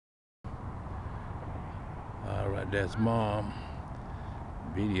Alright, that's Mom.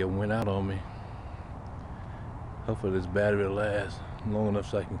 Video went out on me. Hopefully this battery will last long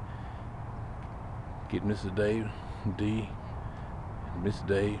enough so I can get Mr. Dave, D, and Miss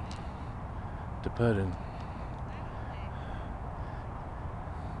Dave to putting.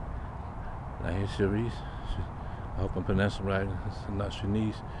 Now here's Cherise. I hope I'm pronouncing right. It's not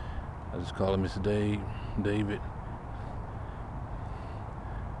Shanice. I just call her Mr. Dave, David.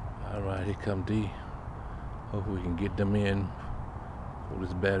 Alright, here come D. Hopefully we can get them in before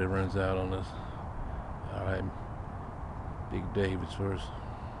this battery runs out on us. Alright, Big David's first.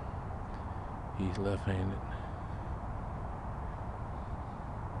 He's left-handed.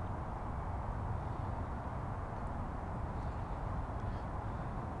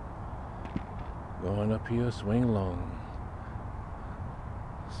 Going up here, swing long.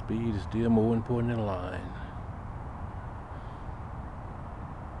 Speed is still more important than line.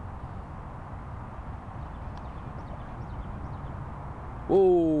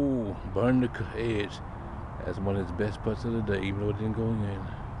 Whoa! Burned the edge. That's one of his best putts of the day, even though it didn't go in.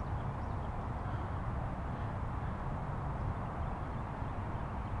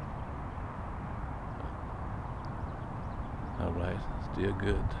 Alright, still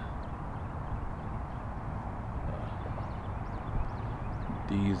good.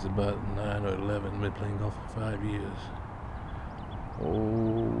 D is about 9 or 11, been playing golf for 5 years.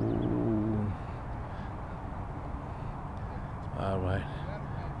 Oh. Alright.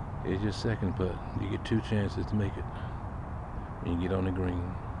 Here's your second putt. You get 2 chances to make it when you get on the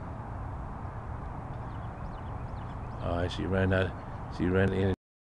green. Alright, she ran in.